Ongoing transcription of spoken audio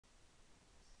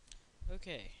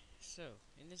Okay, so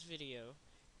in this video,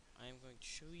 I am going to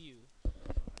show you,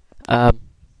 um,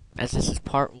 as this is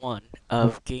part 1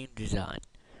 of game design.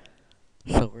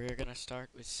 So we're gonna start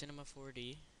with Cinema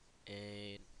 4D,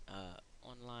 a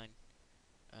online,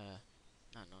 uh,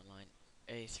 not an online,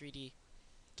 a 3D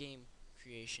game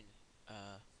creation,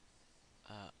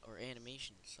 or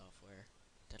animation software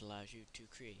that allows you to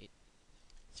create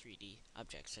 3D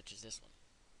objects such as this one.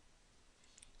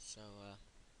 So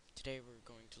today we're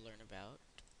going to learn about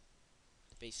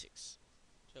the basics.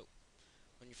 So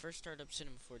when you first start up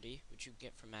Cinema 4D, which you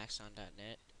get from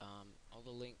Axon.net, all the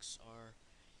links are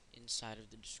inside of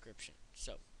the description.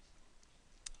 So,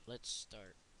 let's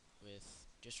start with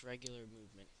just regular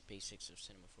movement basics of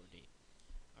Cinema 4D.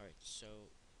 Alright, so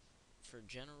for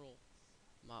general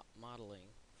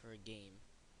modeling for a game,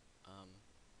 um,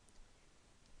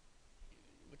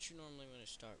 what you normally want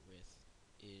to start with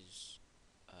is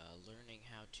learning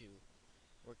how to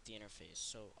work the interface.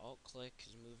 So, alt-click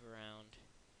is move around.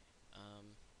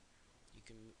 Um, you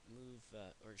can move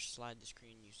or slide the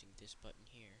screen using this button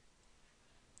here.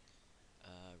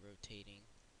 Rotating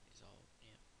is all,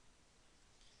 yeah.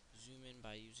 Zoom in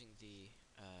by using the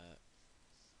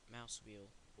mouse wheel,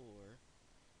 or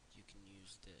you can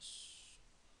use this,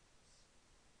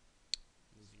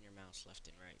 moving your mouse left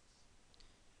and right.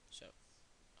 So,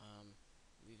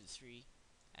 we have the three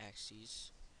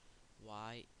axes,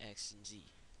 Y, X, and Z.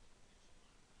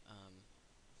 Um,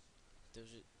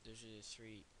 those are the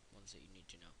three ones that you need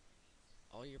to know.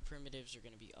 All your primitives are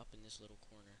going to be up in this little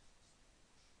corner.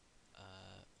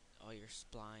 All your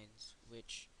splines,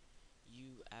 which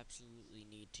you absolutely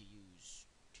need to use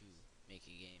to make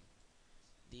a game.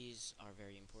 These are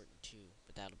very important too,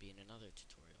 but that'll be in another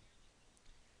tutorial.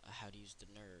 How to use the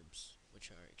NURBs, which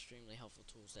are extremely helpful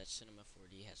tools that Cinema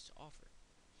 4D has to offer.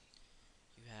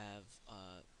 You have,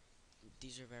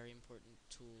 these are very important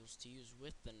tools to use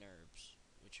with the NURBs,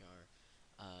 which are,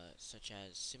 such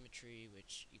as symmetry,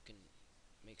 which you can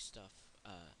make stuff,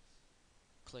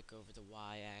 click over the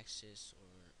y-axis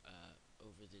or,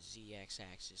 over the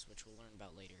z-axis, which we'll learn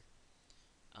about later.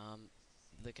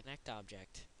 The connect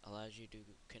object allows you to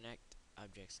connect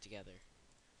objects together.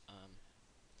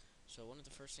 So one of the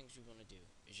first things we want to do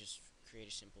is just create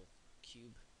a simple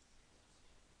cube,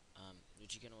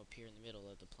 which is going to appear in the middle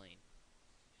of the plane.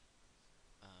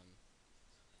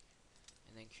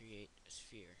 And then create a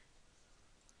sphere.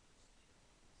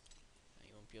 Now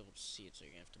you won't be able to see it, so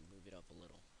you're going to have to move it up a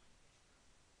little.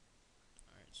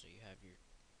 Alright, so you have your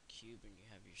cube and you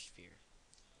have your sphere.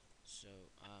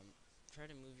 So, try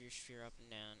to move your sphere up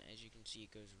and down. As you can see,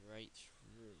 it goes right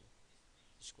through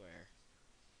the square.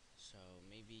 So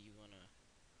maybe you want to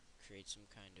create some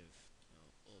kind of,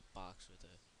 little box with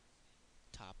a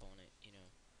top on it. You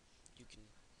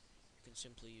can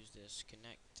simply use this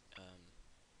connect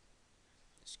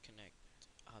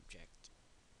object.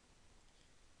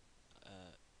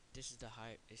 This is the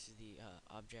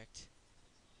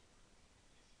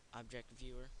object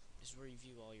viewer. This is where you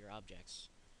view all your objects.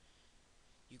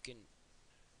 You can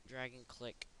drag and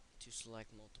click to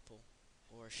select multiple,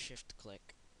 or shift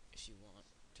click if you want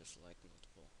to select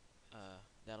multiple.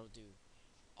 That'll do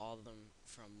all of them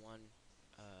from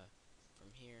from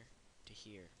here to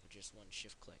here with just one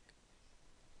shift click.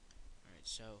 Alright,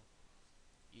 so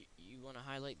you want to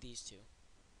highlight these two,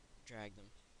 drag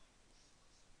them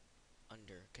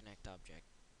under connect object.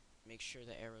 Make sure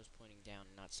the arrow's pointing down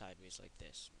and not sideways like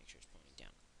this. Make sure it's pointing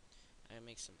down. And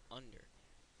make some under.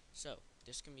 So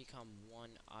this can become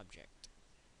one object.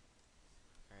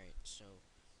 Alright, so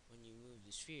when you move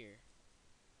the sphere,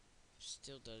 it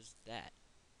still does that,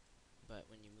 but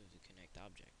when you move the connect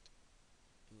object,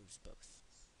 it moves both.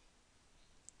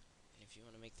 And if you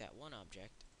want to make that one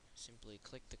object, simply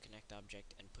click the connect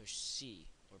object and push C,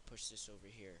 or push this over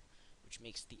here, which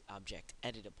makes the object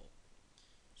editable.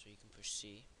 So you can push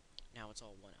C. Now it's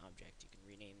all one object. You can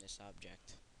rename this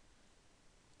object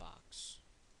box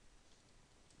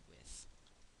with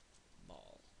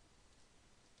ball.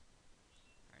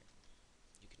 Alright,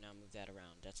 you can now move that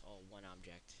around. That's all one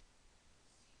object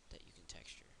that you can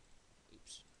texture.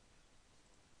 Oops.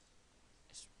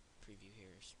 This preview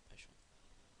here is special.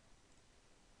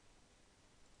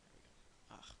 There we go.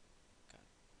 Ah, God.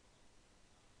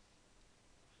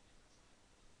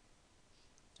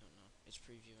 Don't know. It's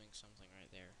previewing something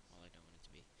right there while I don't want it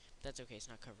to be. But that's okay, it's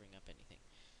not covering up anything.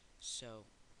 So,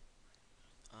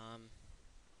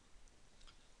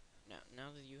 now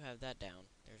that you have that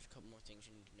down, there's a couple more things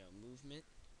you need to know. Movement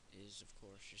is, of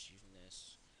course, just using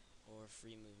this, or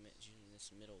free movement is using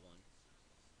this middle one.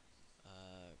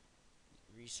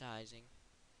 Resizing,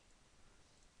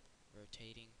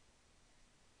 rotating,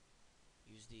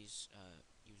 use these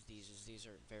use these, as these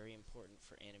are very important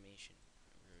for animation,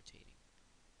 rotating.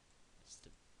 That's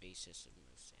the basis of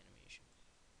most animation.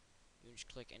 You can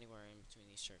just click anywhere in between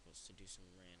these circles to do some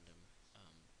random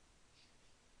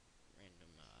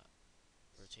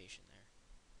rotation there.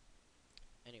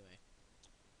 Anyway,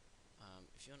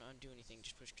 if you want to undo anything,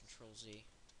 just push Control Z,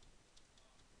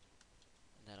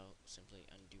 and that'll simply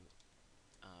undo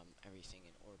everything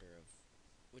in order of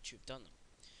which you've done them.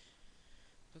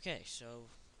 Okay, so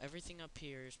everything up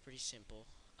here is pretty simple.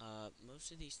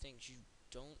 Most of these things you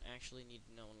don't actually need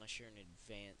to know unless you're an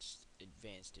advanced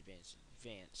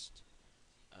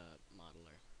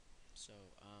modeler. So,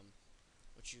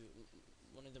 what you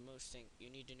one of the most thing you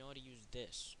need to know how to use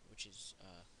this, which is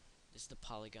this is the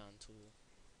polygon tool,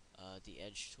 the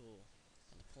edge tool,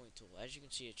 and the point tool. As you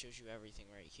can see, it shows you everything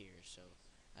right here. So,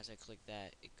 as I click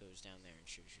that, it goes down there and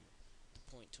shows you the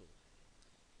point tool.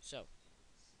 So,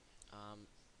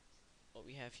 what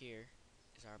we have here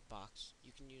is our box.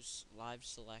 You can use live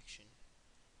selection,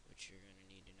 which you're going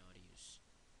to need to know how to use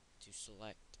to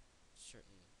select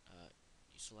certain,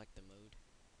 you select the mode,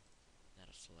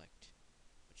 that'll select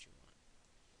what you want.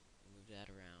 You move that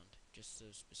around, just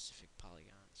those specific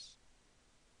polygons,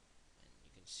 and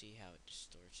you can see how it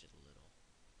distorts it a little.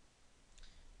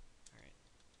 Alright,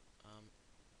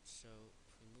 so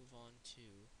if we move on to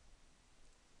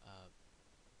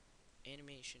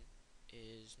animation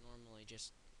is normally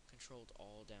just controlled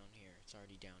all down here. It's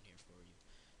already down here for you.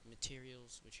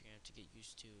 Materials, which you're going to have to get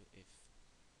used to if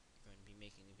you're going to be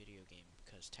making a video game,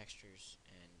 because textures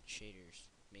and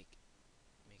shaders make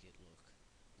it look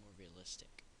more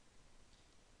realistic.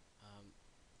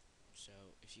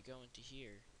 So if you go into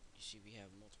here, you see we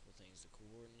have multiple things. The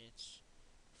coordinates,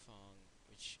 Fong,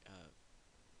 which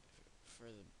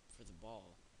for the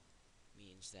ball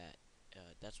means that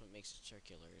that's what makes it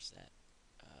circular, is that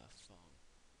Fong,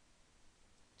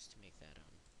 is to make that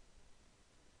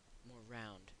more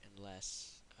round and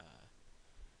less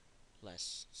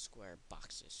square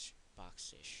boxish.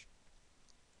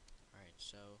 Alright,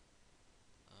 so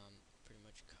pretty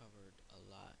much covered a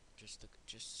lot.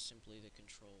 Just simply the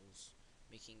controls,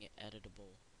 making it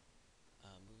editable,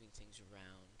 moving things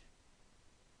around.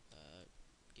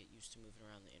 Get used to moving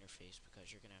around the interface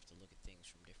because you're gonna have to look at things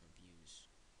from different views.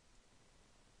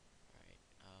 Alright,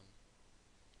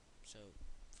 so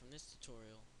from this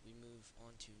tutorial, we move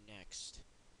on to next,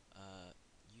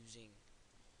 using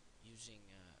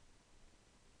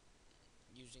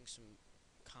using some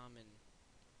common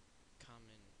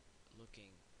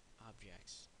looking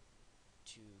objects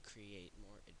to create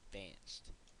more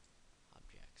advanced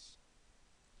objects.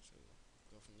 So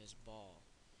go from this ball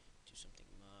to something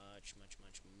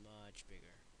much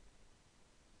bigger.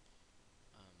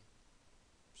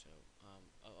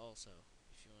 Also,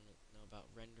 if you want to know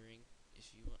about rendering,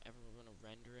 if you ever want to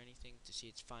render anything to see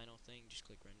its final thing, just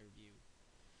click render view.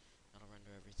 That'll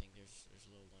render everything. There's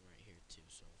a little one right here too,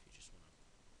 so if you just want to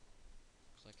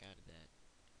click out of that,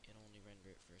 it'll only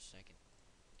render it for a second.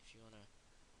 If you want to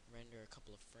render a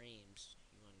couple of frames,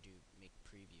 you want to do make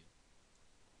preview.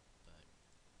 But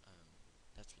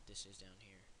that's what this is down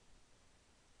here.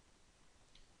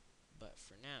 But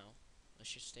for now,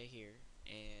 let's just stay here,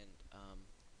 and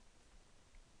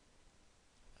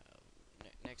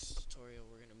next tutorial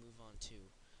we're gonna move on to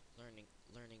learning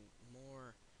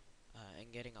more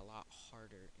and getting a lot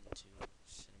harder into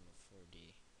Cinema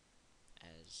 4D,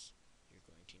 as you're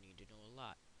going to need to know a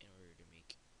lot in order to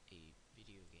make a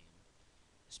video game,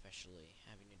 especially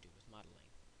having to do with modeling.